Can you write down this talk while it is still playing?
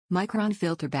Micron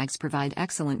filter bags provide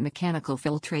excellent mechanical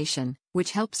filtration,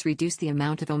 which helps reduce the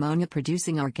amount of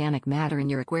ammonia-producing organic matter in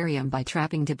your aquarium by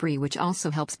trapping debris, which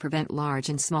also helps prevent large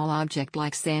and small objects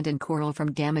like sand and coral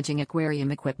from damaging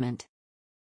aquarium equipment.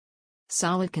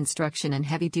 Solid construction and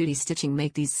heavy-duty stitching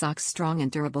make these socks strong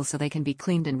and durable so they can be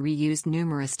cleaned and reused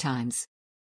numerous times.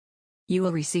 You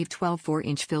will receive 12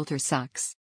 4-inch filter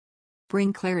socks.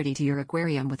 Bring clarity to your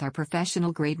aquarium with our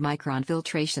professional-grade Micron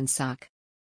filtration sock.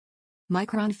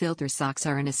 Micron filter socks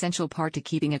are an essential part to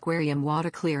keeping aquarium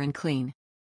water clear and clean.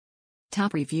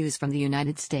 Top reviews from the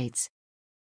United States.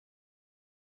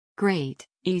 Great,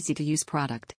 easy-to-use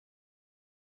product.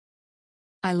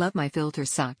 I love my filter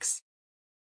socks.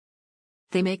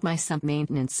 They make my sump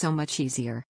maintenance so much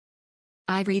easier.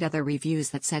 I read other reviews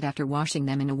that said after washing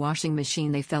them in a washing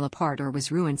machine they fell apart or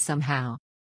was ruined somehow.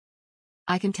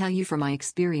 I can tell you from my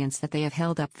experience that they have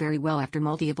held up very well after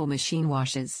multiple machine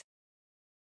washes.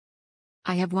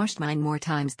 I have washed mine more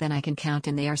times than I can count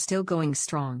and they are still going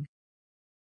strong.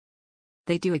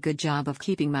 They do a good job of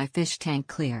keeping my fish tank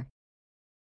clear.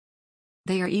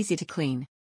 They are easy to clean.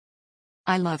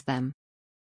 I love them.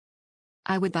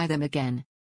 I would buy them again.